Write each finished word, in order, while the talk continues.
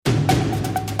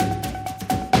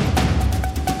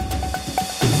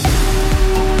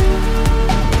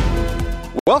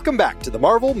Welcome back to the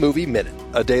Marvel Movie Minute,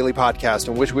 a daily podcast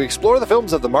in which we explore the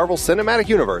films of the Marvel Cinematic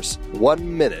Universe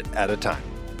 1 minute at a time.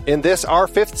 In this, our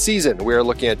 5th season, we are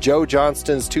looking at Joe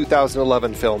Johnston's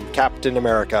 2011 film, Captain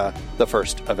America, The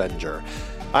First Avenger.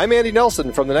 I'm Andy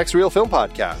Nelson from the Next Reel Film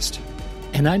Podcast.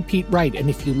 And I'm Pete Wright, and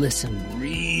if you listen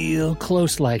real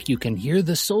close like, you can hear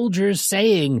the soldiers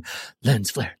saying,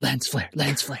 lens flare, lens flare,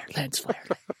 lens flare, lens flare.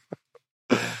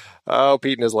 Oh,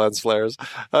 Pete and his lens flares.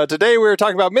 Today we're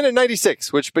talking about minute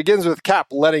 96, which begins with Cap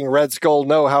letting Red Skull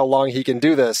know how long he can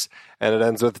do this, and it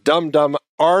ends with Dum Dum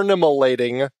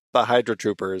arnimulating the Hydra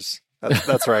Troopers.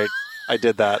 That's right. I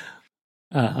did that.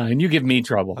 And you give me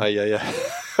trouble. Yeah.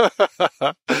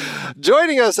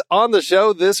 Joining us on the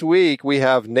show this week, we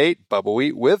have Nate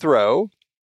Bubbawheat Withrow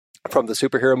from the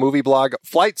superhero movie blog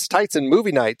Flights, Tights, and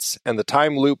Movie Nights and the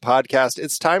Time Loop podcast.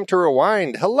 It's time to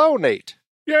rewind. Hello, Nate.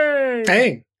 Yay!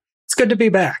 Hey, it's good to be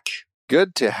back.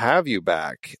 Good to have you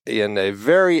back in a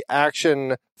very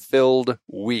action-filled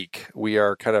week. We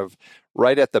are kind of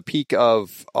right at the peak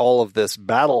of all of this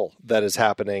battle that is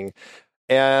happening.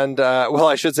 And,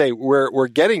 I should say we're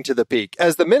getting to the peak.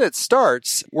 As the minute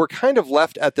starts, we're kind of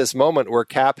left at this moment where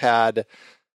Cap had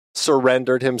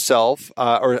surrendered himself,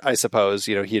 or I suppose,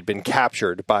 he had been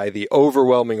captured by the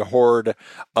overwhelming horde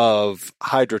of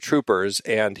Hydra troopers.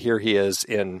 And here he is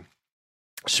in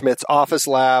Schmidt's office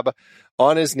lab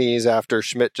on his knees after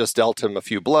Schmidt just dealt him a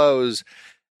few blows.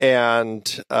 And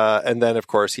then, of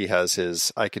course, he has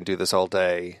his I can do this all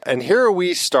day. And here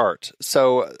we start.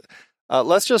 So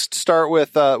let's just start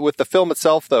with the film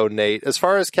itself, though, Nate. As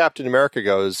far as Captain America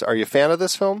goes, are you a fan of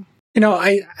this film?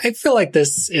 I feel like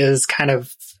this is kind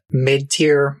of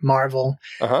mid-tier Marvel.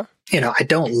 Uh-huh. I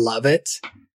don't love it,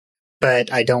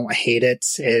 but I don't hate it.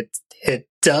 It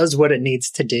does what it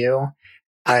needs to do.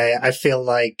 I feel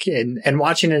like in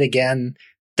watching it again,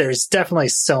 there's definitely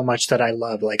so much that I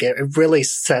love. Like it really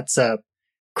sets up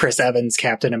Chris Evans'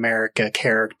 Captain America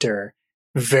character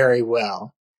very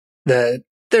well.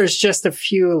 There's just a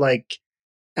few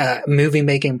movie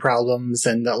making problems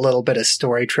and a little bit of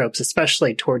story tropes,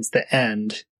 especially towards the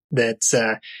end, that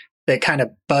kind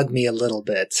of bug me a little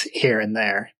bit here and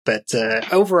there. But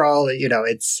overall,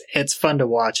 it's fun to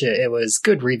watch it. It was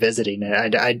good revisiting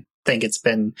it. I think it's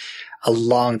been a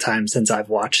long time since I've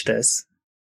watched this.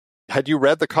 Had you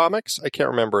read the comics? I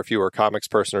can't remember if you were a comics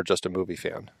person or just a movie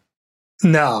fan.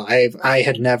 No, I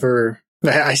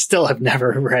still have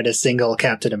never read a single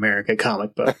Captain America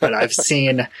comic book, but I've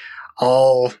seen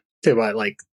all,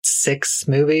 6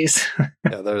 movies?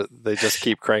 Yeah, they just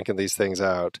keep cranking these things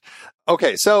out.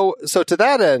 Okay, so to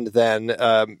that end, then,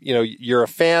 you're a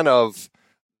fan of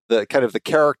the kind of the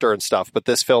character and stuff, but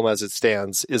this film as it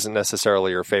stands isn't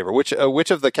necessarily your favorite. Which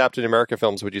of the Captain America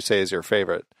films would you say is your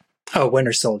favorite? Oh,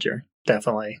 Winter Soldier,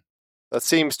 definitely. That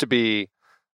seems to be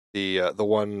the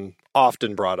one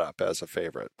often brought up as a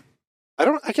favorite.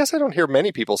 I guess I don't hear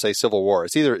many people say Civil War.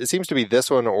 It seems to be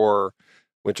this one or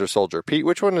Winter Soldier. Pete,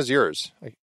 which one is yours?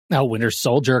 No, Winter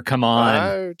Soldier, come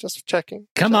on. Just checking.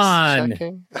 Come on.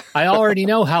 Checking. I already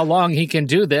know how long he can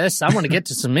do this. I want to get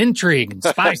to some intrigue and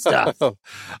spy stuff.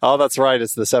 Oh, that's right.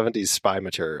 It's the 70s spy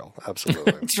material.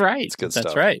 Absolutely. That's right. It's good stuff.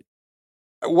 That's right.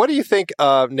 What do you think,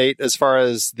 Nate, as far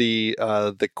as the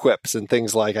quips and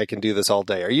things like I can do this all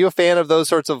day? Are you a fan of those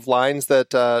sorts of lines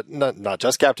that not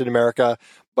just Captain America,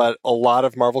 but a lot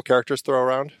of Marvel characters throw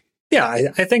around?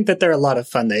 Yeah, I think that they're a lot of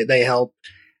fun. They help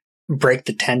break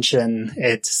the tension.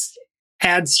 It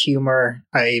adds humor.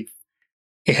 I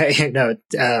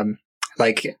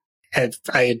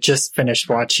had just finished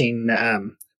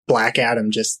watching Black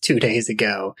Adam just 2 days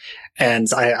ago,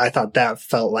 and I thought that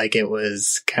felt like it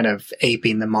was kind of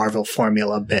aping the Marvel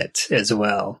formula a bit as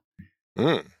well.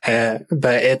 But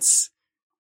it's,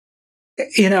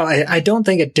 I don't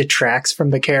think it detracts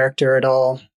from the character at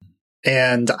all.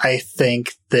 And I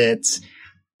think that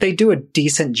they do a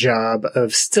decent job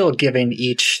of still giving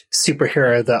each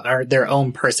superhero their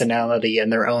own personality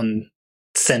and their own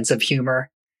sense of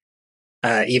humor,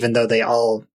 even though they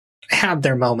all have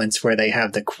their moments where they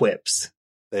have the quips.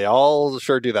 They all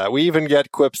sure do that. We even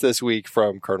get quips this week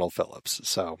from Colonel Phillips.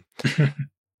 So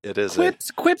it is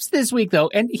quips this week,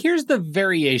 though. And here's the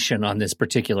variation on this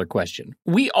particular question.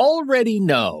 We already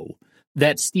know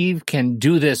that Steve can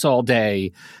do this all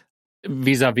day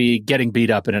vis-a-vis getting beat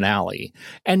up in an alley.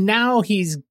 And now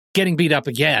he's getting beat up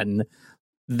again,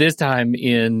 this time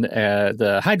in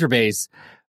the Hydra base.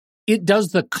 It does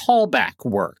the callback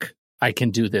work. I can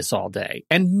do this all day.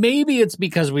 And maybe it's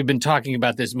because we've been talking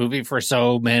about this movie for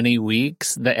so many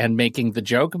weeks and making the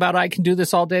joke about I can do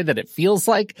this all day that it feels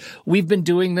like we've been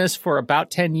doing this for about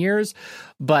 10 years.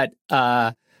 But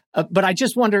I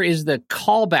just wonder, is the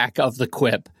callback of the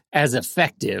quip as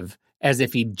effective as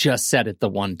if he just said it the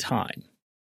one time?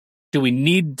 Do we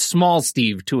need small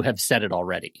Steve to have said it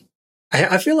already?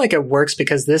 I feel like it works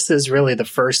because this is really the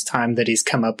first time that he's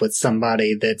come up with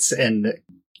somebody that's an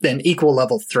equal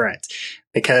level threat.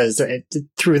 Because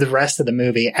through the rest of the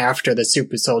movie, after the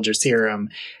super soldier serum,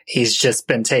 he's just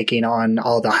been taking on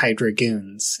all the Hydra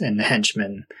goons and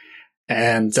henchmen.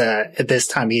 And at this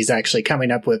time, he's actually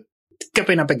coming up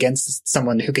against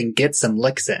someone who can get some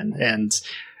licks in. And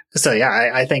so,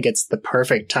 yeah, I think it's the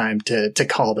perfect time to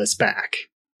call this back.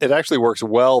 It actually works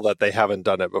well that they haven't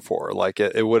done it before. Like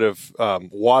it would have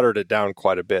watered it down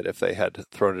quite a bit if they had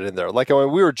thrown it in there. Like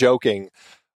when we were joking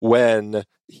when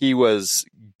he was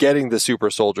getting the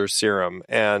super soldier serum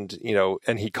and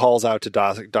he calls out to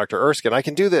Dr. Erskine, I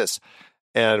can do this.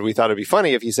 And we thought it'd be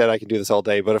funny if he said, I can do this all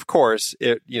day. But of course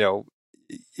it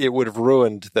would have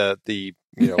ruined the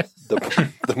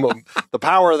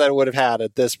power that it would have had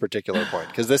at this particular point,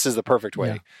 because this is the perfect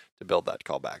way to build that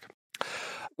callback.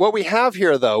 What we have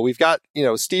here, though, we've got,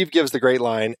 Steve gives the great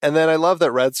line, and then I love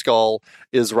that Red Skull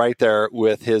is right there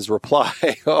with his reply,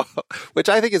 which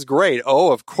I think is great.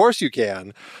 Oh, of course you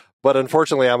can. But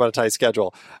unfortunately, I'm on a tight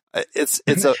schedule. It's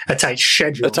a tight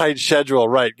schedule. A tight schedule,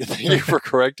 right. Thank you for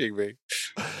correcting me.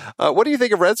 What do you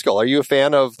think of Red Skull? Are you a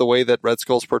fan of the way that Red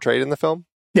Skull's portrayed in the film?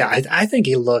 Yeah, I think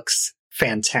he looks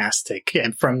fantastic.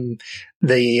 And from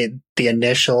the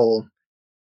initial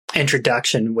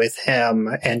introduction with him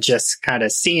and just kind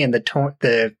of seeing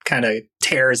the kind of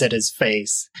tears at his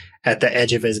face at the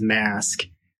edge of his mask.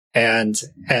 And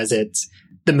as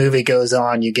the movie goes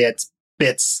on, you get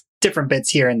different bits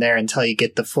here and there until you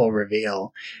get the full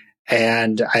reveal.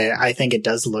 And I think it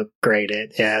does look great.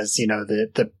 It has,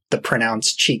 the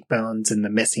pronounced cheekbones and the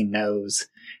missing nose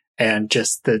and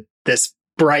just this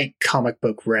bright comic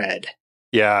book red.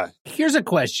 Yeah. Here's a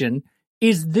question.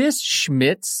 Is this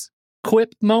Schmidt's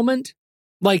quip moment?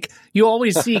 Like, you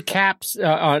always see Cap's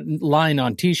line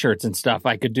on t-shirts and stuff.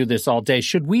 I could do this all day.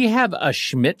 Should we have a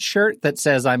Schmidt shirt that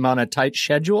says I'm on a tight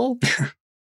schedule?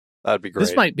 That'd be great.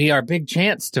 This might be our big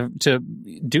chance to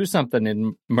do something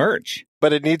in merch.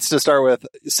 But it needs to start with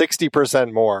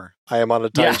 60% more. I am on a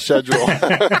tight schedule.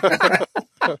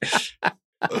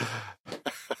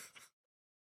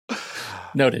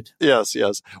 Noted. Yes.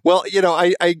 Well,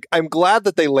 I'm glad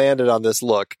that they landed on this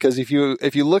look, because if you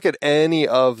look at any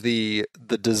of the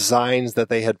designs that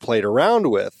they had played around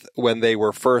with when they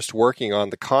were first working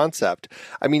on the concept,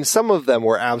 I mean, some of them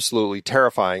were absolutely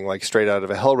terrifying, like straight out of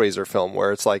a Hellraiser film,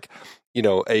 where it's like,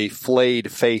 a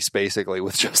flayed face basically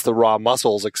with just the raw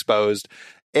muscles exposed.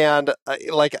 And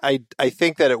I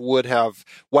think that it would have,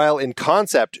 while in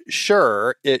concept,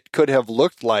 sure, it could have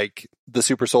looked like the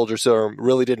super soldier serum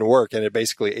really didn't work and it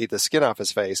basically ate the skin off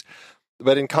his face.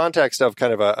 But in context of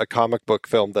kind of a comic book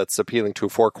film that's appealing to a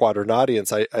 4-quadrant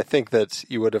audience, I think that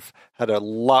you would have had a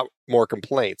lot more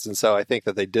complaints. And so I think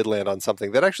that they did land on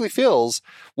something that actually feels,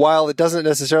 while it doesn't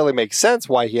necessarily make sense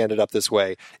why he ended up this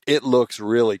way, it looks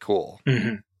really cool.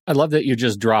 Mm-hmm. I love that you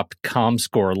just dropped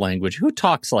ComScore language. Who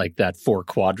talks like that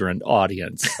 4-quadrant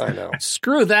audience? I know.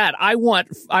 Screw that. I want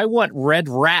Red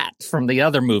Rat from the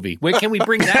other movie. Where can we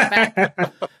bring that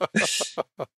back?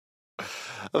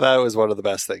 That was one of the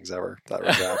best things ever. That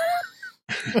Red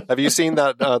Rat. Have you seen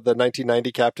that the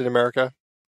 1990 Captain America?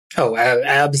 Oh,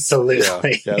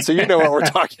 absolutely. Yeah. So you know what we're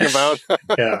talking about.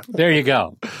 Yeah. There you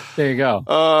go.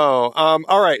 Oh,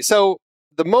 all right. So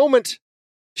the moment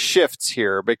shifts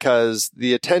here because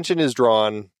the attention is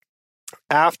drawn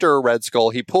after Red Skull.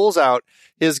 He pulls out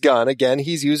his gun. Again,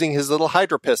 he's using his little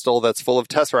Hydra pistol that's full of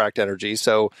Tesseract energy.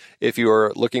 So if you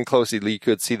were looking closely, you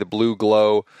could see the blue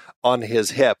glow on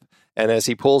his hip. And as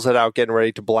he pulls it out, getting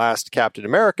ready to blast Captain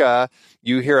America,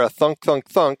 you hear a thunk, thunk,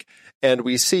 thunk, and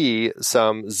we see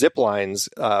some zip lines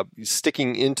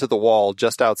sticking into the wall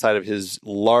just outside of his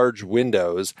large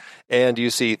windows. And you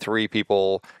see 3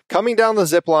 people coming down the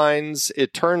zip lines.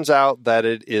 It turns out that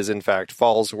it is, in fact,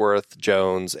 Falsworth,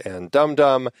 Jones, and Dum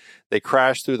Dum. They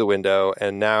crash through the window,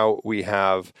 and now we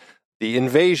have the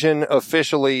invasion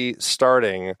officially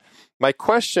starting. My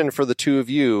question for the two of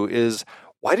you is,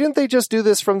 why didn't they just do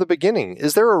this from the beginning?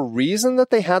 Is there a reason that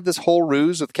they had this whole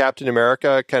ruse with Captain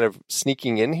America kind of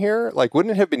sneaking in here? Like,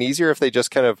 wouldn't it have been easier if they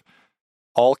just kind of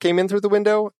all came in through the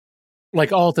window?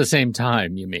 Like all at the same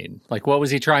time, you mean? Like, what was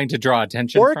he trying to draw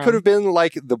attention Or it from? could have been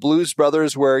like the Blues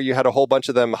Brothers, where you had a whole bunch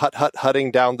of them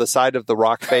hutting down the side of the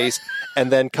rock face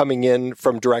and then coming in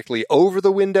from directly over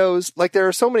the windows. Like, there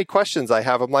are so many questions I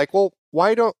have. I'm like, well,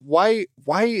 why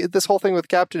this whole thing with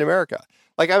Captain America?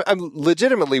 Like, I'm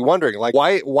legitimately wondering, like,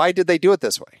 why did they do it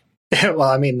this way? Well,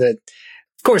 I mean, of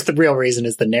course, the real reason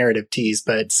is the narrative tease,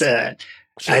 but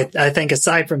Sure. I think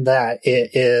aside from that,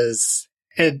 it's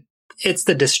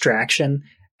the distraction.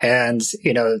 And,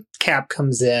 Cap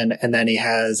comes in and then he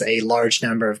has a large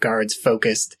number of guards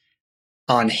focused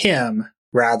on him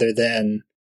rather than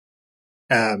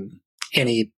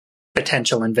any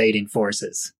potential invading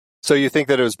forces. So you think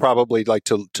that it was probably like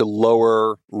to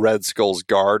lower Red Skull's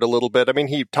guard a little bit? I mean,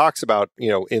 he talks about,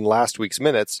 in last week's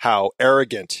minutes, how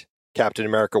arrogant Captain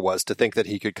America was to think that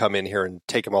he could come in here and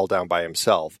take them all down by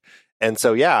himself. And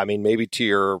so, yeah, I mean, maybe to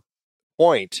your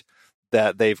point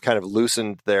that they've kind of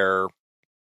loosened their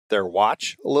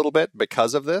watch a little bit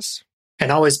because of this.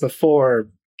 And always before,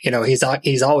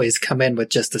 he's always come in with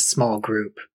just a small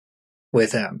group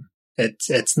with him.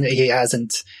 He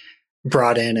hasn't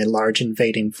brought in a large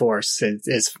invading force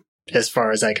as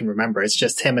far as I can remember. It's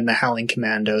just him and the Howling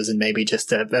Commandos and maybe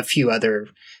just a few other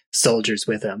soldiers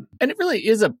with him. And it really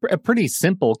is a pretty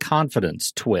simple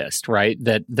confidence twist, right?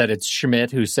 That it's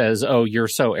Schmidt who says, "Oh, you're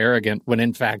so arrogant," when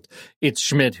in fact it's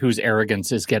Schmidt whose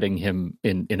arrogance is getting him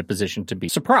in a position to be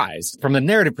surprised. From the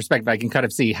narrative perspective, I can kind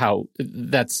of see how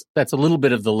that's a little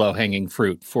bit of the low-hanging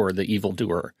fruit for the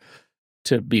evildoer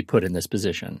to be put in this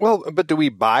position. Well, but do we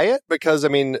buy it? Because, I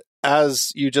mean,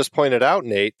 as you just pointed out,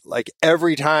 Nate, like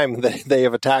every time that they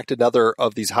have attacked another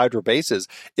of these Hydra bases,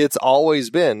 it's always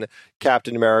been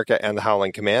Captain America and the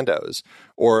Howling Commandos,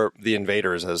 or the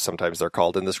Invaders, as sometimes they're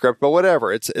called in the script, but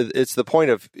whatever. It's the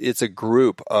point of, it's a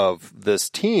group of this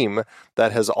team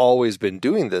that has always been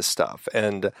doing this stuff.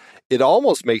 And it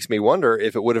almost makes me wonder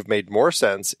if it would have made more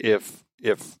sense if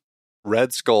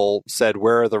Red Skull said,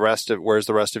 where's the rest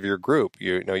of your group?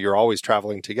 You're always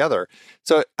traveling together.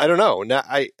 So I don't know. Now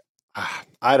I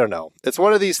don't know. It's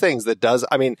one of these things that does,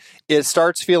 I mean, it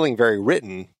starts feeling very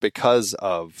written because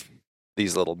of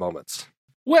these little moments.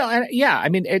 Well, and yeah, I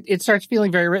mean, it starts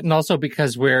feeling very written also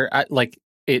because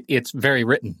it's very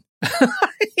written.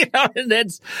 And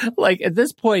that's like, at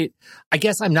this point, I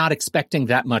guess I'm not expecting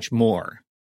that much more.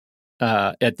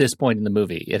 At this point in the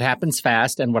movie, it happens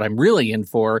fast, and what I'm really in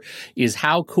for is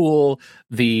how cool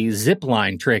the zip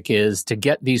line trick is to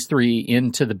get these three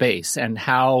into the base, and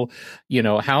how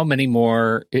many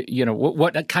more,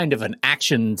 what kind of an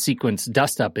action sequence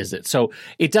dust up is it? So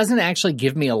it doesn't actually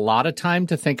give me a lot of time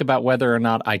to think about whether or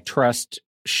not I trust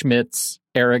Schmidt's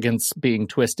arrogance being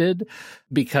twisted,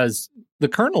 because the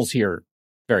Colonel's here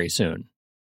very soon,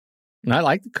 and I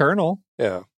like the Colonel.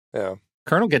 Yeah.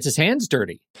 Colonel gets his hands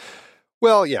dirty.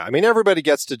 Well, yeah, I mean, everybody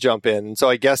gets to jump in. So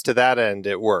I guess to that end,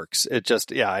 it works. It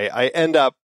just, I end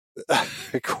up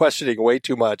questioning way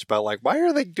too much about, like, why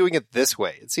are they doing it this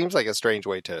way? It seems like a strange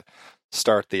way to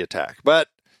start the attack. But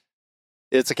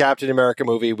it's a Captain America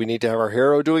movie. We need to have our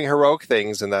hero doing heroic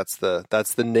things, and that's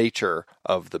the nature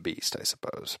of the beast, I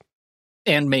suppose.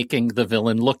 And making the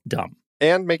villain look dumb.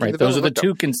 And making right? the villain Those are the look two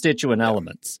dumb. Constituent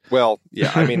elements. Well,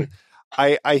 yeah, I mean,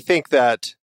 I think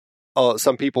that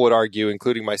some people would argue,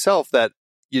 including myself, that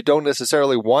you don't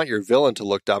necessarily want your villain to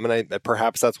look dumb. And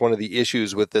perhaps that's one of the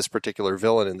issues with this particular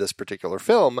villain in this particular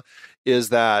film, is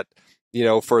that,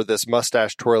 for this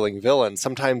mustache twirling villain,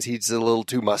 sometimes he's a little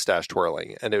too mustache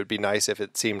twirling. And it would be nice if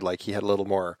it seemed like he had a little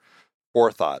more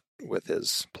forethought with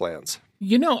his plans.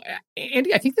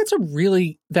 Andy, I think that's a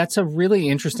really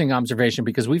interesting observation,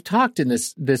 because we've talked in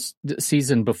this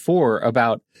season before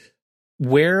about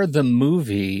where the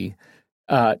movie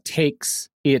takes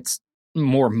its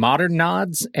more modern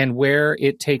nods and where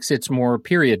it takes its more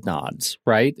period nods,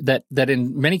 right? That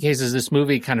in many cases, this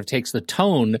movie kind of takes the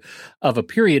tone of a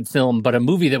period film, but a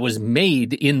movie that was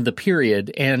made in the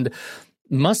period. And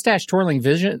mustache twirling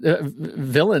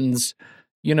villains,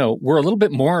 were a little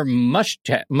bit more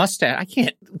mustache. I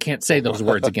can't say those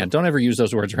words again. Don't ever use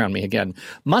those words around me again.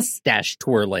 Mustache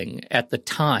twirling at the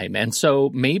time. And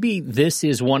so maybe this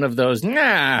is one of those,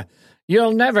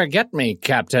 you'll never get me,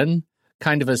 Captain,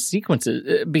 kind of a sequence,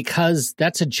 because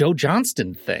that's a Joe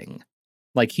Johnston thing.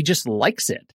 Like, he just likes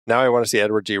it. Now I want to see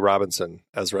Edward G. Robinson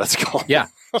as Red Skull. Yeah,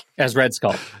 as Red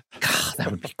Skull. God, that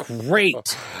would be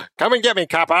great. Come and get me,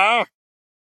 Kappa!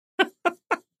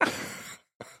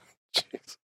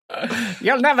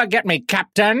 You'll never get me,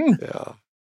 Captain.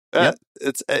 Yeah.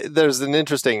 There's an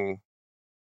interesting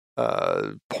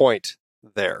point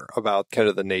there about kind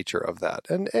of the nature of that.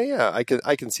 And yeah, I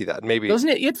can see that. Maybe. Doesn't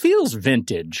it? It feels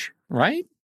vintage, right?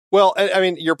 Well, I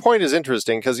mean, your point is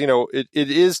interesting because, it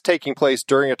is taking place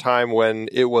during a time when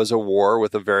it was a war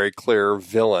with a very clear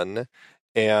villain.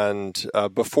 And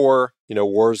before,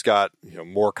 wars got,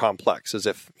 more complex, as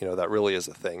if, that really is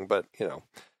a thing. But,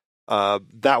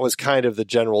 that was kind of the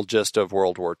general gist of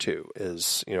World War II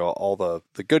is, all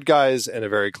the good guys and a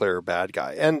very clear bad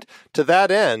guy. And to that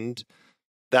end,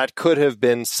 that could have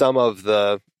been some of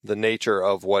the the nature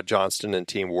of what Johnston and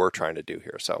team were trying to do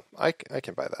here. So I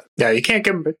can buy that. Yeah,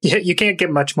 you can't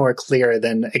get much more clear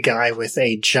than a guy with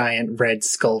a giant red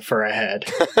skull for a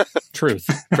head. Truth.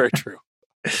 Very true.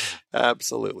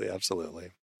 Absolutely.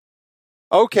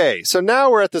 Okay, so now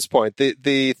we're at this point.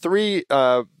 The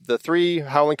three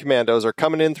Howling Commandos are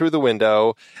coming in through the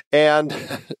window, and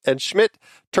Schmidt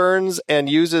turns and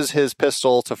uses his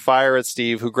pistol to fire at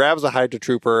Steve, who grabs a Hydra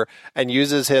Trooper and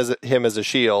uses him as a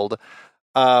shield.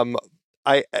 My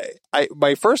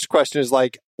first question is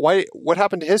like, what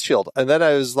happened to his shield? And then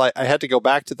I was like, I had to go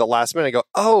back to the last minute and go,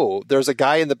 oh, there's a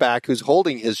guy in the back who's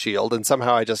holding his shield. And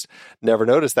somehow I just never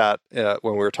noticed that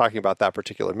when we were talking about that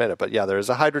particular minute. But yeah, there's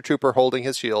a Hydra Trooper holding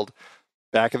his shield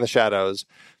back in the shadows.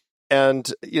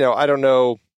 And, I don't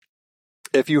know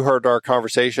if you heard our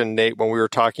conversation, Nate, when we were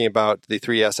talking about the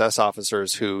 3 SS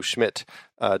officers who Schmidt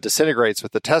disintegrates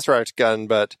with the Tesseract gun,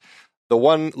 but the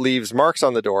one leaves marks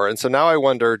on the door. And so now I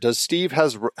wonder, does Steve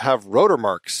have rotor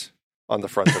marks on the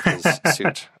front of his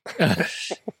suit?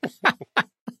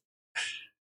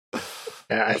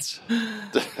 Yeah,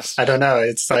 I don't know.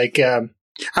 It's like, I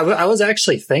was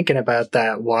actually thinking about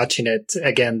that watching it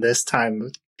again this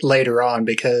time later on,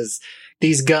 because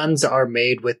these guns are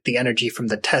made with the energy from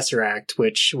the Tesseract,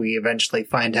 which we eventually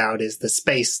find out is the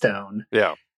Space Stone.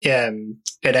 Yeah.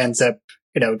 It ends up,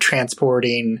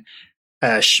 transporting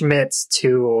Schmidt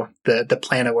to the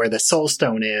planet where the Soul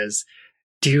Stone is.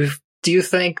 Do you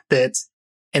think that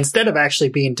instead of actually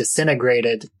being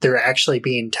disintegrated, they're actually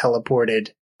being teleported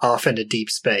off into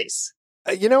deep space?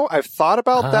 I've thought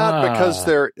about that, because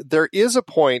there is a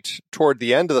point toward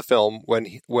the end of the film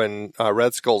when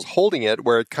Red Skull's holding it,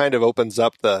 where it kind of opens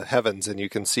up the heavens and you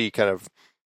can see kind of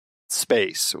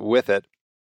space with it.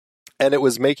 And it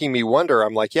was making me wonder.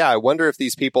 I'm like, yeah, I wonder if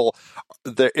these people,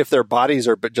 if their bodies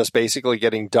are just basically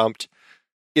getting dumped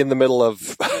in the middle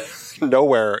of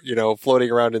nowhere, floating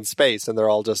around in space, and they're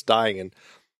all just dying. And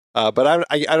but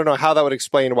I don't know how that would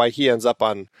explain why he ends up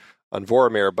on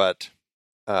Vormir, but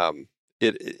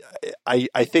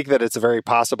I think that it's a very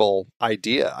possible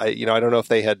idea. I don't know if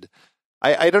they had.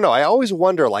 I don't know. I always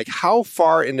wonder, like, how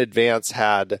far in advance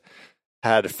had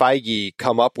Feige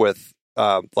come up with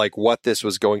like what this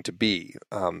was going to be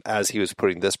as he was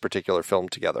putting this particular film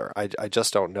together. I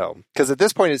just don't know, because at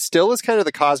this point it still is kind of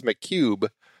the cosmic cube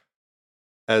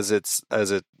as it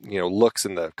looks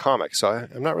in the comics. So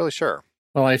I'm not really sure.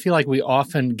 Well, I feel like we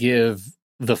often give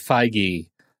the Feige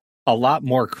a lot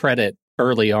more credit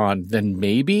early on than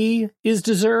maybe is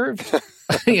deserved.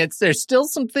 There's still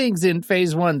some things in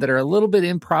phase 1 that are a little bit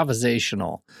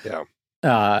improvisational. Yeah.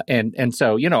 And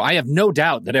so, I have no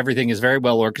doubt that everything is very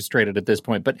well orchestrated at this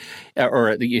point, but,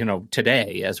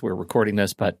 today as we're recording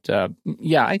this, but,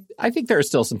 I think there are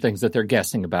still some things that they're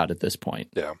guessing about at this point.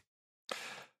 Yeah.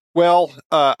 Well,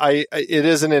 it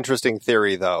is an interesting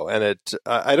theory, though, and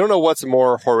I don't know what's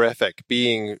more horrific,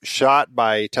 being shot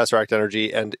by Tesseract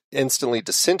energy and instantly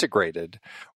disintegrated,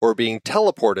 or being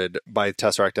teleported by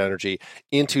Tesseract energy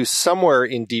into somewhere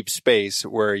in deep space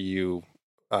where you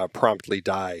promptly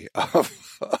die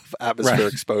of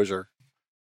atmospheric exposure.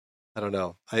 I don't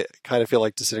know. I kind of feel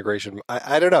like disintegration.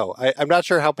 I don't know. I'm not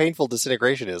sure how painful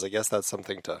disintegration is. I guess that's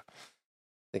something to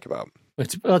think about.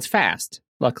 It's fast,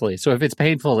 luckily. So if it's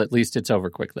painful, at least it's over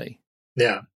quickly.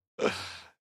 Yeah.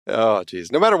 Oh,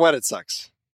 geez. No matter what, it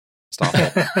sucks. Stop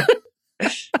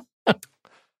it.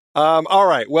 All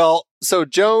right. Well, so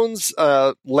Jones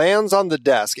lands on the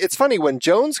desk. It's funny, when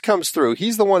Jones comes through,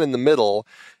 he's the one in the middle.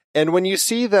 And when you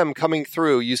see them coming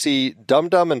through, you see Dum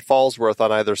Dum and Falsworth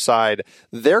on either side.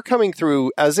 They're coming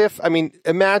through as if,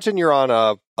 imagine you're on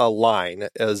a line,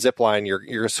 a zip line.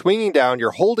 You're swinging down,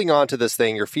 you're holding on to this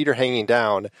thing, your feet are hanging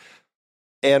down.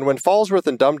 And when Falsworth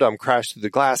and Dum Dum crash through the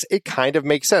glass, it kind of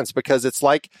makes sense, because it's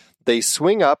like they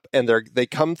swing up and they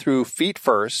come through feet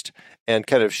first and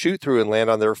kind of shoot through and land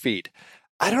on their feet.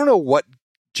 I don't know what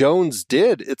Jones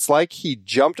did. It's like he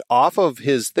jumped off of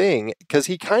his thing, because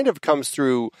he kind of comes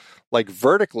through like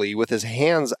vertically with his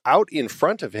hands out in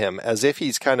front of him, as if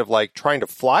he's kind of like trying to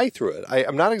fly through it.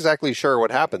 I'm not exactly sure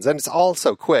what happens, and it's all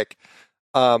so quick.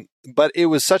 But it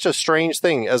was such a strange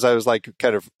thing as I was like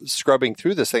kind of scrubbing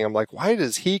through this thing. I'm like, why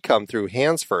does he come through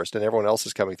hands first and everyone else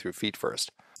is coming through feet first?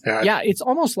 Yeah, it's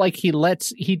almost like he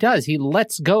lets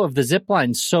go of the zip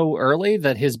line so early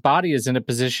that his body is in a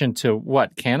position to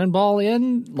cannonball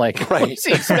in? Like, right. What is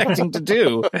he expecting to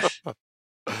do?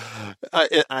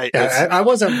 I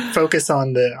wasn't focused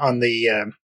on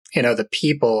the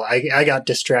people. I got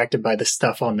distracted by the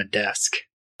stuff on the desk.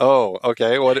 Oh,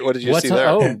 okay. What did you see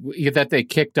there? That they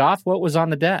kicked off? What was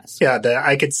on the desk? Yeah,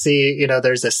 I could see,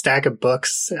 there's a stack of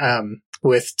books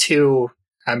with two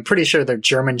I'm pretty sure they're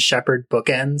German Shepherd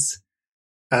bookends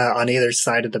on either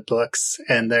side of the books.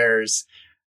 And there's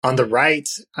on the right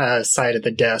side of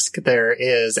the desk, there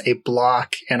is a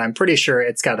block, and I'm pretty sure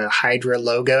it's got a Hydra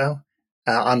logo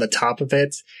on the top of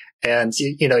it. And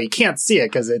you can't see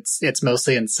it because it's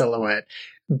mostly in silhouette.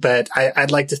 But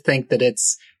I'd like to think that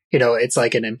it's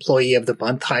like an Employee of the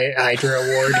Month Hydra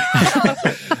award.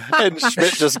 And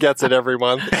Schmidt just gets it every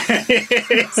month.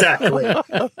 Exactly.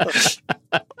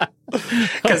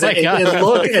 Because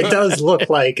it does look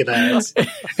like that.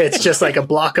 It's just like a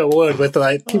block of wood with the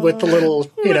little,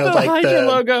 like the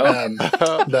logo,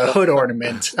 the hood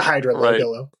ornament Hydra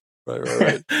logo.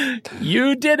 Right.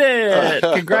 You did it!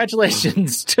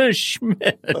 Congratulations to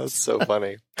Schmidt. That's so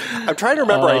funny. I'm trying to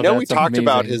remember. I know we talked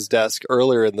about his desk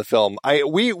earlier in the film.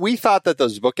 We thought that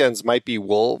those bookends might be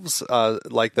wolves,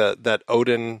 like that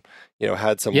Odin,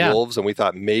 had some wolves, and we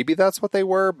thought maybe that's what they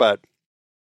were. But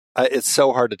it's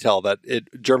so hard to tell. That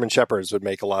German Shepherds would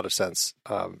make a lot of sense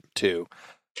too.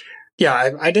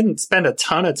 Yeah, I didn't spend a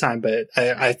ton of time, but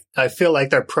I feel like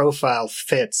their profile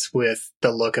fits with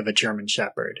the look of a German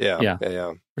Shepherd. Yeah,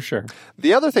 for sure.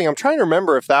 The other thing, I'm trying to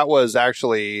remember if that was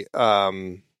actually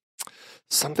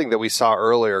something that we saw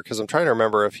earlier, because I'm trying to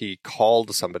remember if he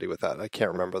called somebody with that. I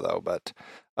can't remember though, but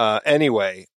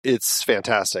anyway, it's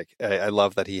fantastic. I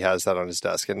love that he has that on his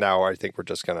desk, and now I think we're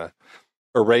just going to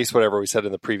erase whatever we said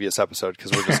in the previous episode,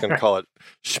 because we're just going to call it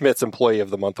Schmidt's Employee of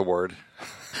the Month Award.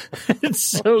 It's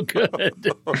so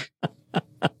good.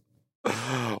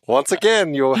 Once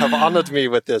again, you have honored me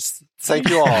with this. Thank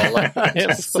you all. I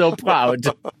am so proud.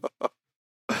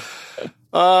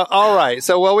 All right.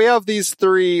 So, we have these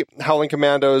three Howling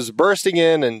Commandos bursting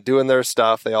in and doing their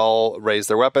stuff. They all raise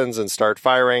their weapons and start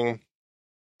firing.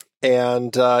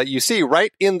 And you see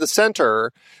right in the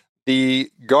center,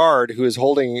 the guard who is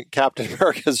holding Captain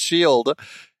America's shield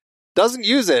doesn't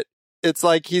use it. It's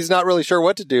like he's not really sure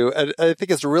what to do. And I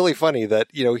think it's really funny that,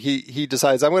 he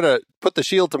decides, I'm going to put the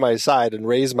shield to my side and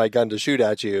raise my gun to shoot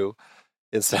at you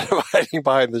instead of hiding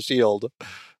behind the shield,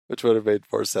 which would have made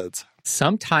more sense.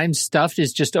 Sometimes stuff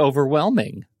is just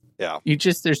overwhelming. Yeah.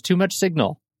 There's too much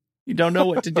signal. You don't know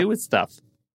what to do with stuff.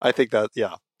 I think that,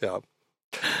 yeah.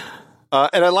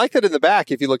 And I like that in the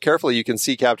back, if you look carefully, you can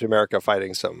see Captain America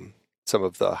fighting some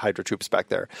of the Hydra troops back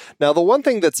there. Now, the one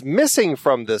thing that's missing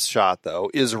from this shot, though,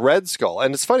 is Red Skull.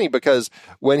 And it's funny because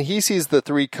when he sees the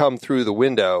three come through the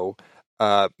window,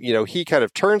 he kind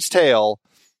of turns tail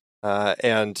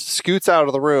and scoots out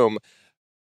of the room.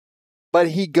 But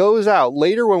he goes out.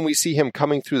 Later, when we see him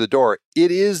coming through the door,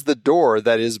 it is the door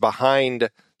that is behind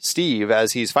Steve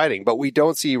as he's fighting. But we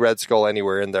don't see Red Skull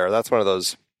anywhere in there. That's one of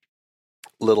those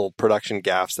little production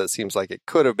gaffes that seems like it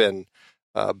could have been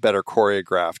better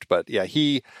choreographed. But yeah,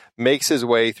 he makes his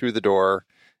way through the door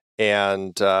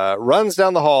and runs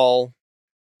down the hall.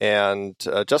 And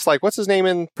just like, what's his name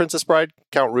in Princess Bride?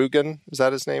 Count Rugen? Is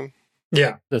that his name?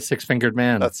 Yeah. The six-fingered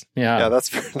man. That's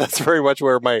very much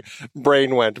where my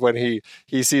brain went when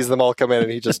he sees them all come in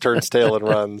and he just turns tail and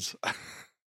runs.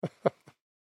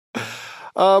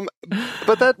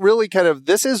 But that really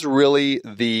this is really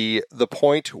the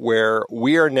point where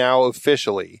we are now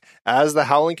officially, as the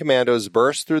Howling Commandos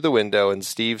burst through the window and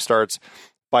Steve starts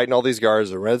fighting all these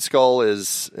guards, and Red Skull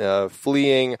is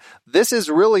fleeing. This is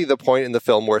really the point in the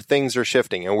film where things are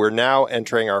shifting, and we're now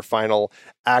entering our final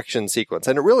action sequence.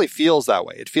 And it really feels that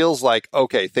way. It feels like,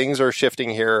 okay, things are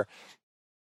shifting here.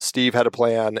 Steve had a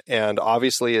plan, and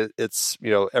obviously it's,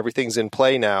 everything's in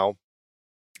play now.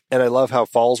 And I love how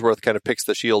Fallsworth kind of picks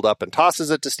the shield up and tosses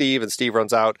it to Steve, and Steve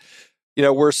runs out.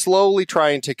 We're slowly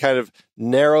trying to kind of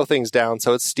narrow things down.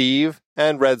 So it's Steve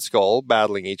and Red Skull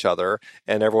battling each other,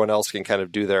 and everyone else can kind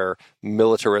of do their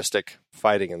militaristic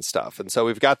fighting and stuff. And so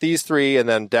we've got these three, and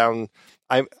then down,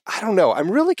 I don't know.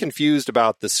 I'm really confused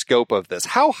about the scope of this.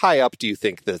 How high up do you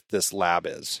think that this lab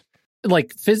is?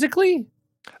 Like physically?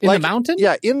 In the mountain?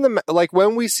 Yeah,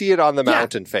 when we see it on the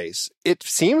mountain face, it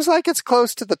seems like it's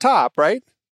close to the top, right?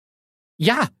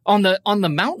 Yeah, on the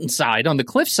mountainside, on the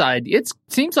cliffside, it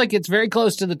seems like it's very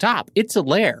close to the top. It's a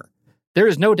lair. There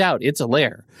is no doubt it's a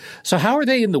lair. So how are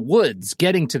they in the woods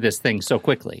getting to this thing so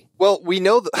quickly? Well, we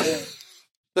know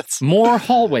that's more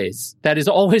hallways. That is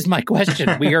always my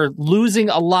question. We are losing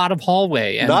a lot of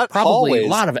hallway and not probably hallways, a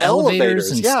lot of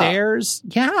elevators and stairs.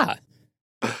 Yeah.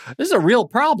 This is a real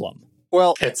problem.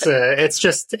 Well,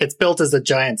 it's built as a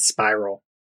giant spiral.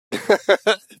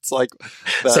 It's like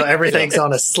so everything's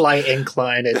on a slight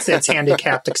incline. It's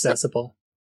handicapped accessible.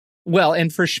 Well,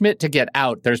 and for Schmidt to get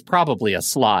out, there's probably a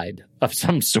slide of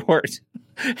some sort,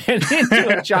 and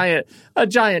into a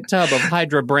giant tub of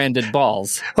Hydra branded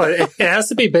balls. Well, it has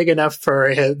to be big enough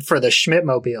for the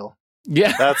Schmidt-mobile.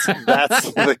 Yeah. That's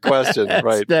the question,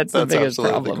 right? That's the biggest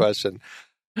absolutely problem. the question.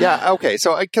 Yeah, okay.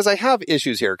 So, because I have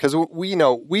issues here, because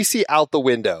we see out the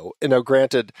window.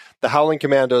 Granted, the Howling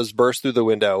Commandos burst through the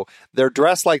window. They're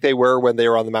dressed like they were when they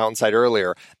were on the mountainside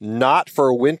earlier, not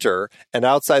for winter. And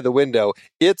outside the window,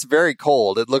 it's very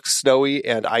cold. It looks snowy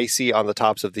and icy on the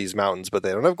tops of these mountains, but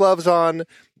they don't have gloves on.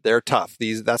 They're tough.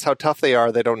 That's how tough they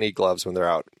are. They don't need gloves when they're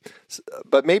out.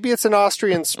 But maybe it's an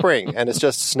Austrian spring, and it's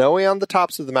just snowy on the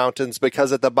tops of the mountains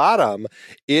because at the bottom,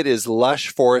 it is lush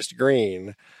forest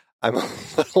green. I'm a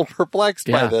little perplexed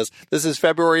by this. This is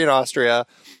February in Austria,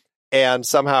 and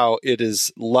somehow it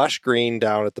is lush green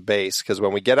down at the base. Because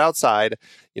when we get outside,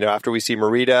 after we see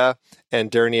Merida and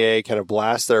Dernier kind of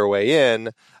blast their way in,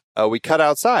 we cut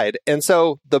outside. And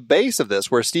so the base of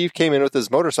this, where Steve came in with his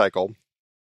motorcycle,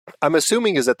 I'm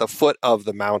assuming is at the foot of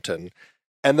the mountain.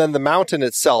 And then the mountain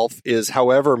itself is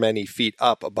however many feet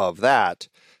up above that.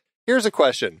 Here's a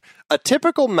question. A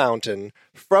typical mountain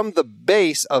from the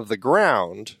base of the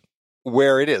ground,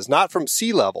 where it is, not from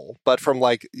sea level, but from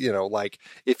like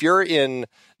if you're in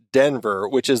Denver,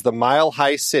 which is the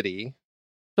mile-high city.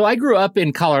 So I grew up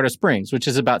in Colorado Springs, which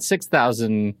is about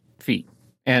 6,000 feet.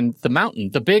 And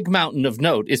the big mountain of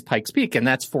note is Pikes Peak, and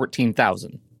that's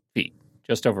 14,000 feet,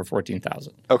 just over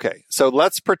 14,000. Okay, so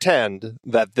let's pretend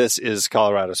that this is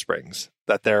Colorado Springs,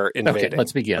 that they're invading. Okay,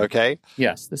 let's begin. Okay?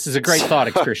 Yes, this is a great thought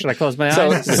experiment. Should I close my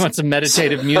eyes? Do you want some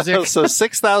meditative music? So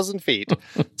 6,000 feet.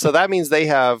 So that means they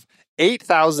have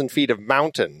 8,000 feet of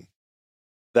mountain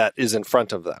that is in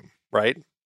front of them, right?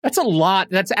 That's a lot.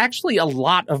 That's actually a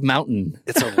lot of mountain.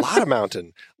 It's a lot of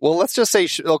mountain. Well, let's just say,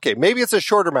 maybe it's a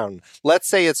shorter mountain. Let's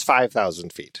say it's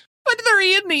 5,000 feet. But they're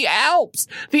in the Alps.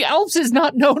 The Alps is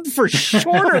not known for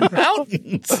shorter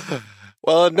mountains.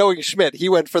 Well, knowing Schmidt, he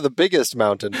went for the biggest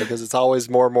mountain because it's always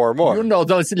more. You know,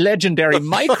 those legendary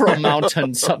micro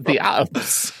mountains of the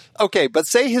Alps. Okay, but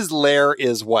say his lair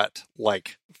is what?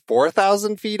 Like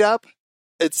 4,000 feet up?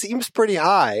 It seems pretty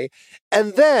high.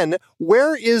 And then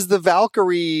where is the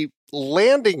Valkyrie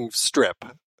landing strip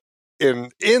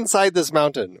inside this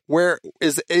mountain? Where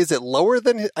is it lower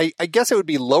than I guess it would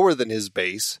be lower than his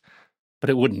base. But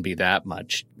it wouldn't be that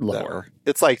much lower. No,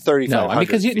 it's like 3,500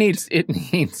 because feet. it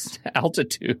needs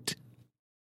altitude.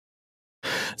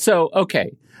 So,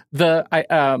 okay. The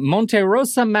Monte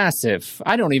Rosa Massif,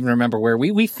 I don't even remember where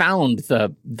we found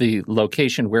the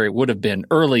location where it would have been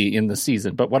early in the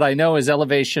season. But what I know is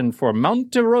elevation for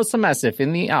Monte Rosa Massif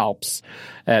in the Alps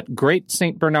at Great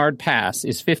St. Bernard Pass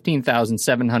is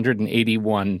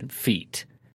 15,781 feet.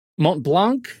 Mont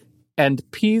Blanc and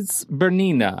Piz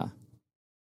Bernina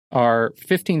are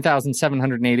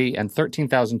 15,780 and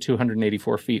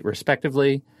 13,284 feet,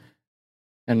 respectively.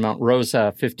 And Mount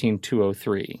Rosa,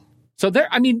 15,203. So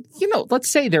let's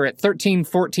say they're at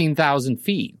 14,000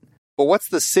 feet. But what's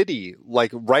the city like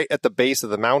right at the base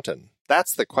of the mountain?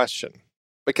 That's the question.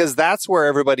 Because that's where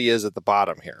everybody is at the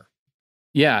bottom here.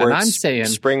 Yeah, and I'm saying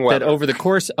that over the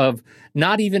course of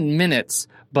not even minutes,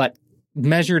 but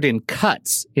measured in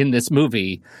cuts in this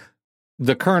movie,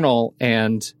 the Colonel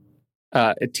and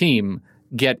a team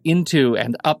get into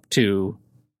and up to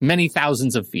many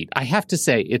thousands of feet. I have to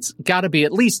say, it's got to be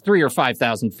at least 3,000 or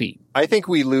 5,000 feet. I think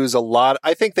we lose a lot.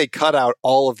 I think they cut out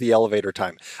all of the elevator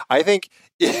time. I think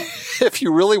if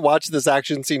you really watch this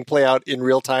action scene play out in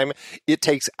real time, it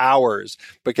takes hours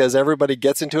because everybody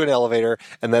gets into an elevator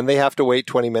and then they have to wait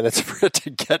 20 minutes for it to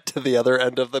get to the other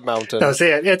end of the mountain. No, see,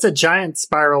 it's a giant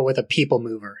spiral with a people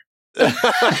mover.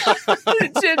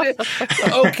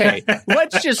 Okay,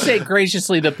 let's just say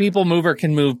graciously the people mover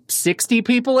can move 60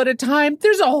 people at a time.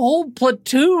 There's a whole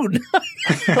platoon.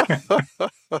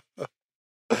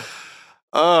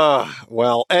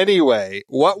 Well, anyway,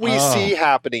 what we see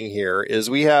happening here is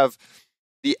we have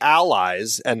the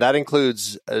Allies, and that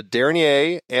includes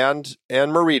Dernier and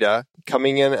Merida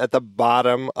coming in at the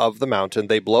bottom of the mountain.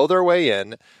 They blow their way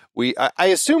in. I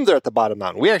assume they're at the bottom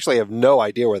mountain. We actually have no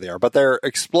idea where they are, but they're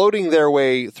exploding their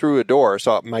way through a door.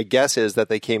 So my guess is that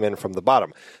they came in from the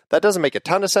bottom. That doesn't make a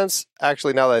ton of sense,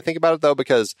 actually, now that I think about it, though,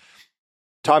 because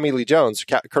Tommy Lee Jones,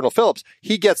 Colonel Phillips,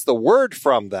 he gets the word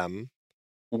from them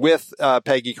with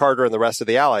Peggy Carter and the rest of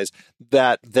the Allies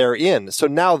that they're in. So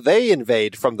now they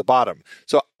invade from the bottom.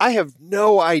 So I have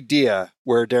no idea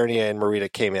where Dernier and Merida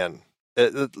came in.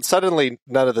 Suddenly,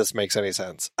 none of this makes any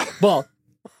sense. Well,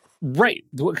 right,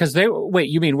 because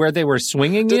you mean where they were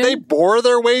swinging Did they bore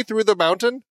their way through the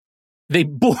mountain? They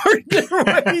bored their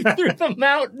way through the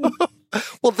mountain.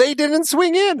 Well, they didn't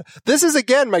swing in. This is,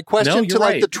 again, my question to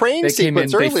like the train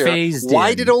sequence earlier.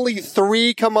 Why did only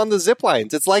 3 come on the zip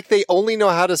lines? It's like they only know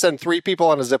how to send 3 people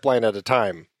on a zip line at a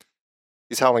time.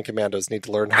 These Howling Commandos need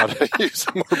to learn how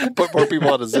to put more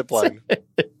people on a zip line.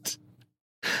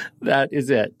 That is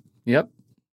it. Yep.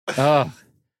 Oh,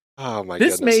 my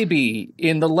this goodness. may be,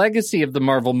 in the legacy of the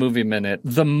Marvel Movie Minute,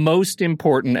 the most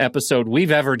important episode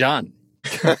we've ever done.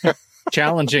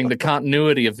 Challenging the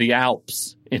continuity of the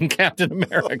Alps in Captain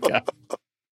America.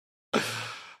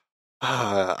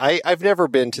 I've never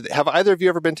been to have either of you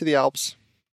ever been to the Alps?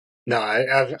 No,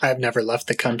 I've never left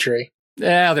the country.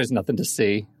 Yeah, there's nothing to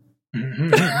see.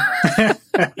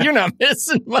 You're not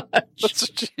missing much.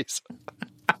 Jeez.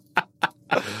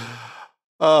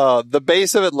 The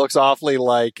base of it looks awfully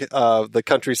like the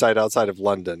countryside outside of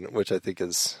London, which I think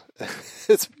is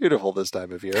it's beautiful this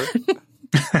time of year.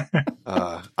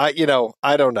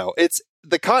 I don't know. It's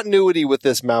the continuity with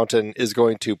this mountain is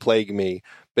going to plague me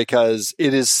because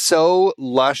it is so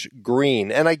lush green,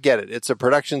 and I get it. It's a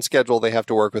production schedule; they have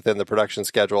to work within the production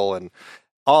schedule, and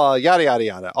yada yada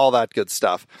yada, all that good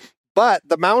stuff. But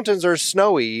the mountains are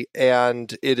snowy,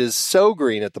 and it is so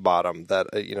green at the bottom that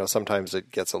sometimes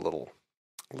it gets a little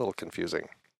confusing.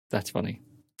 That's funny.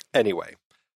 Anyway,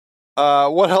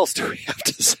 what else do we have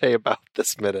to say about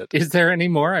this minute? Is there any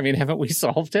more? I mean, haven't we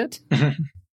solved it?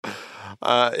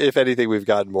 If anything, we've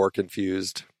gotten more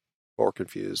confused.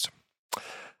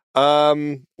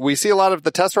 We see a lot of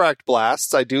the Tesseract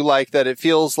blasts. I do like that it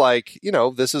feels like,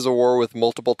 this is a war with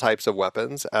multiple types of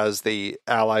weapons as the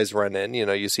allies run in.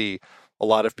 You see a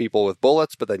lot of people with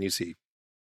bullets, but then you see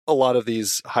a lot of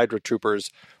these Hydra troopers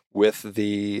with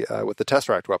the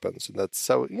Tesseract weapons. And that's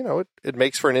so, it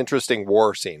makes for an interesting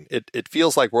war scene. It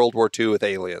feels like World War II with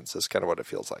aliens is kind of what it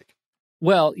feels like.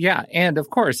 Well, yeah, and of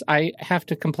course, I have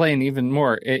to complain even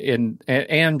more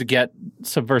and get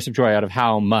subversive joy out of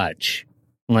how much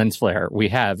lens flare we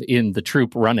have in the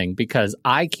troop running, because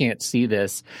I can't see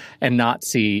this and not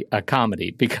see a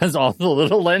comedy, because all the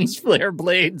little lens flare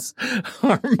blades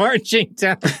are marching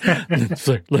down.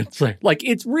 Lens flare. Like,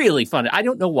 it's really fun. I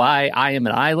don't know why I am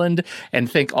an island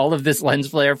and think all of this lens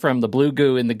flare from the blue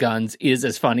goo in the guns is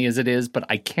as funny as it is, but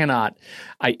I cannot.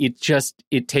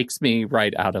 It takes me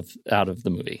right out of the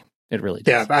movie. It really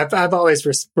does. Yeah, I've always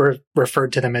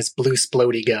referred to them as blue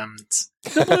splody guns.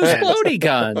 The blue splody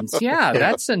guns. Yeah,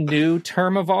 that's a new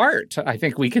term of art. I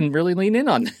think we can really lean in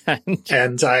on that.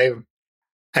 And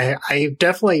I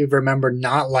definitely remember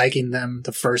not liking them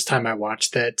the first time I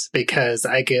watched it, because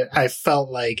I felt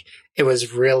like it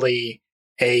was really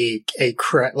a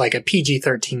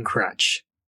PG-13 crutch.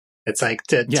 It's like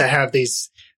to have these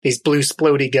blue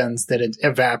splody guns that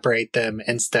evaporate them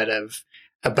instead of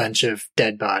a bunch of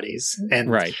dead bodies.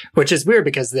 And right. Which is weird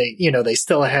because they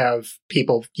still have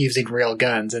people using real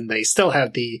guns, and they still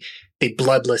have the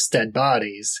bloodless dead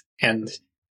bodies, and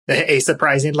a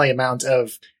surprisingly amount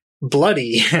of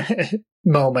bloody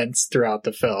moments throughout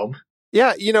the film.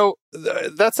 Yeah,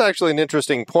 that's actually an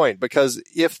interesting point, because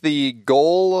if the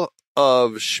goal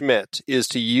of Schmidt is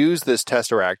to use this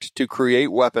Tesseract to create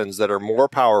weapons that are more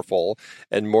powerful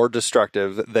and more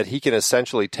destructive, that he can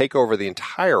essentially take over the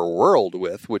entire world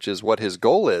with, which is what his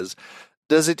goal is,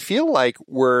 does it feel like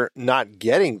we're not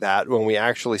getting that when we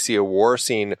actually see a war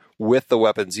scene with the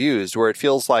weapons used, where it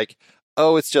feels like,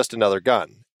 oh, it's just another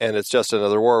gun, and it's just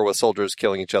another war with soldiers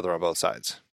killing each other on both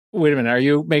sides? Wait a minute. Are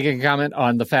you making a comment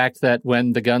on the fact that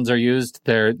when the guns are used,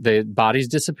 the bodies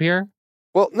disappear?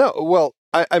 Well, no. Well,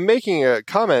 I'm making a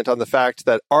comment on the fact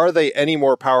that, are they any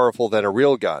more powerful than a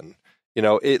real gun?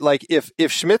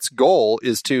 If Schmidt's goal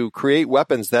is to create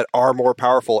weapons that are more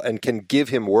powerful and can give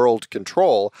him world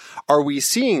control, are we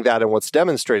seeing that in what's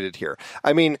demonstrated here?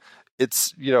 I mean,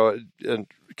 it's, kind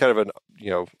of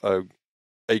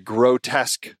a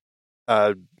grotesque,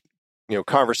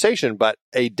 conversation, but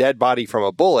a dead body from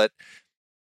a bullet,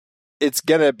 it's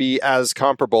going to be as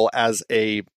comparable as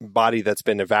a body that's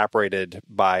been evaporated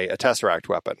by a Tesseract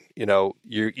weapon.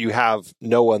 You have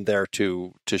no one there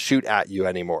to shoot at you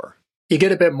anymore. You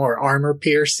get a bit more armor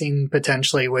piercing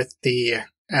potentially with the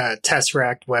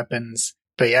Tesseract weapons.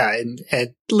 But yeah, and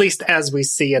at least as we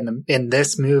see in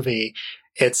this movie,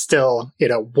 it's still,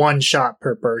 one shot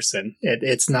per person.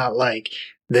 It's not like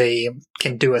they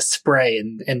can do a spray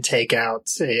and take out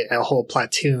a whole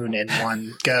platoon in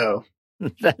one go.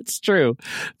 That's true.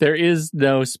 There is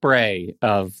no spray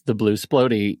of the blue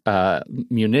splody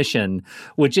munition,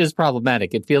 which is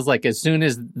problematic. It feels like as soon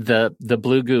as the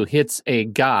blue goo hits a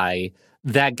guy,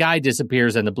 that guy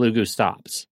disappears and the blue goo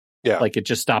stops. Yeah. Like it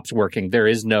just stops working. There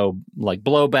is no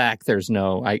blowback. There's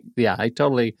no, I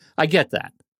get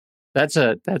that. That's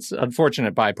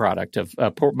unfortunate byproduct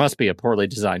of must be a poorly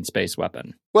designed space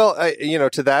weapon. Well,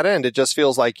 to that end, it just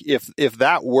feels like if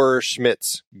that were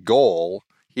Schmidt's goal,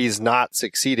 he's not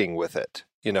succeeding with it.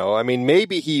 You know, I mean,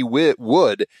 maybe he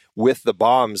would with the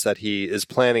bombs that he is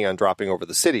planning on dropping over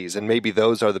the cities. And maybe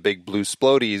those are the big blue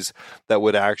splodies that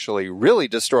would actually really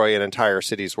destroy an entire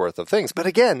city's worth of things. But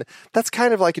again, that's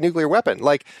kind of like a nuclear weapon.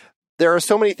 Like, there are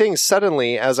so many things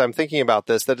suddenly as I'm thinking about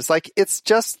this that it's like,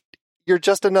 you're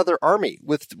just another army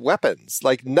with weapons.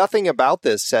 Like, nothing about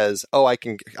this says, oh, I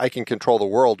can control the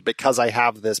world because I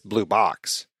have this blue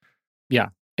box. Yeah.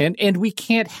 And we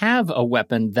can't have a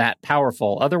weapon that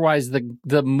powerful. Otherwise,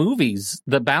 the movies,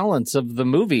 the balance of the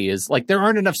movie is like there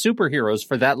aren't enough superheroes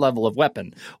for that level of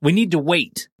weapon. We need to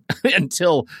wait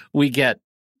until we get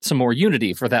some more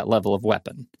unity for that level of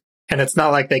weapon. And it's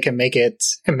not like they can make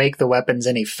the weapons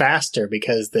any faster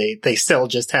because they still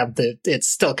just have it's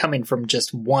still coming from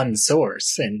just one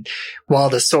source. And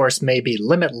while the source may be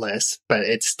limitless, but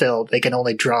it's still, they can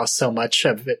only draw so much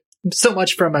from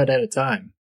it at a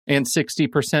time. And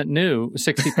 60% new,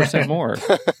 60% more.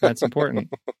 That's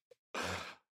important.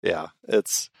 Yeah,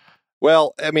 it's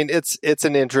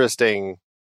an interesting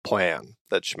plan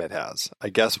that Schmidt has. I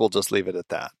guess we'll just leave it at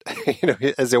that. You know,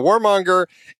 as a warmonger,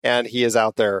 and he is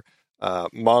out there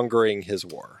mongering his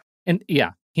war. And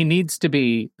yeah, he needs to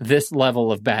be this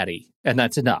level of baddie, and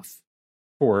that's enough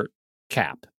for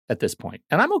Cap at this point.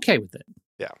 And I'm okay with it.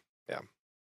 Yeah.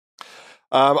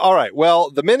 All right. Well,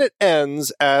 the minute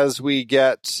ends as we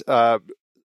get, I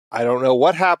don't know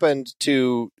what happened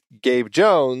to Gabe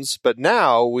Jones, but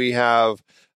now we have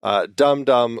Dum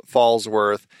Dum,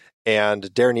 Falsworth,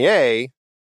 and Dernier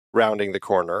rounding the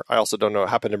corner. I also don't know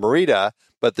what happened to Merida,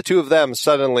 but the two of them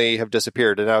suddenly have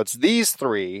disappeared. And now it's these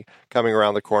three coming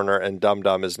around the corner, and Dum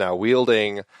Dum is now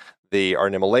wielding the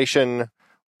Arnimulation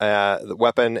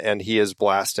weapon, and he is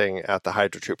blasting at the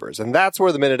Hydra Troopers. And that's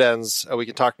where the minute ends. We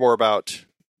can talk more about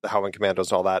the Howling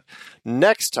Commandos and all that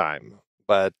next time.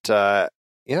 But,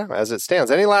 as it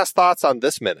stands, any last thoughts on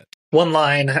this minute? One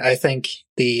line, I think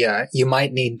the you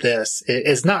might need this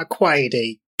is not quite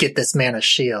a get this man a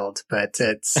shield, but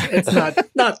it's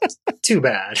not too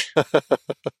bad.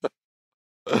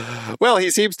 Well, he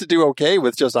seems to do okay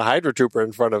with just a Hydra Trooper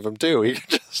in front of him, too. He can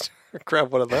just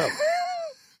grab one of them.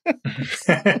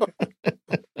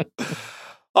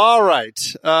 All right.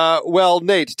 Well,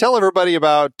 Nate, tell everybody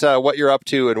about what you're up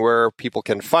to and where people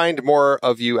can find more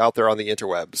of you out there on the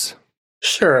interwebs.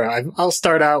 Sure. I'll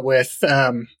start out with,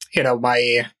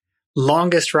 my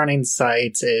longest running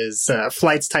site is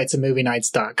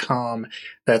flightstights@movienights.com.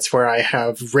 That's where I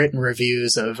have written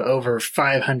reviews of over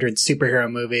 500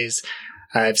 superhero movies.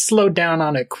 I've slowed down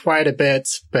on it quite a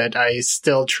bit, but I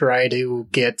still try to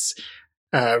get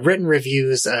written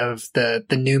reviews of the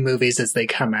new movies as they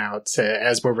come out.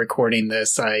 As we're recording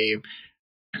this, I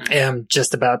am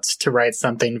just about to write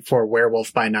something for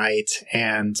Werewolf by Night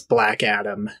and Black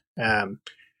Adam.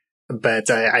 But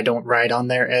I don't write on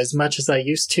there as much as I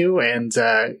used to. And,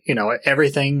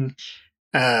 everything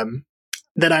that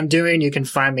I'm doing, you can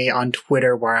find me on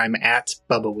Twitter where I'm at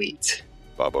Bubba Wheat.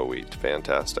 Bubba Wheat.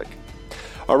 Fantastic.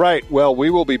 All right. Well, we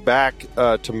will be back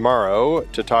tomorrow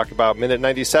to talk about Minute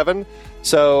 97.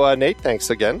 So, Nate, thanks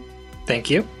again. Thank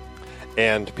you.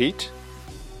 And Pete,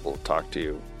 we'll talk to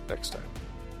you next time.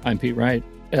 I'm Pete Wright.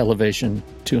 Elevation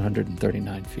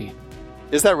 239 feet.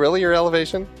 Is that really your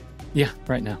elevation? Yeah,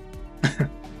 right now.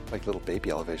 Like little baby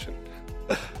elevation.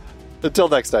 Until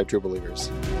next time, true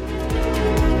believers.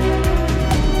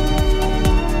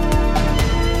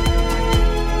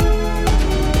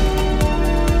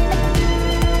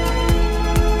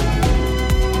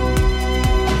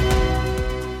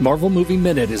 Marvel Movie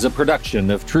Minute is a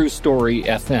production of True Story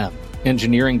FM.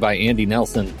 Engineering by Andy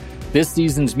Nelson. This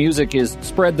season's music is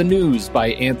Spread the News by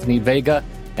Anthony Vega,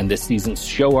 and this season's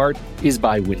show art is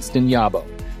by Winston Yabo.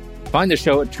 Find the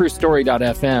show at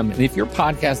truestory.fm, and if your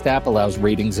podcast app allows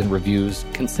ratings and reviews,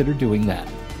 consider doing that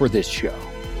for this show.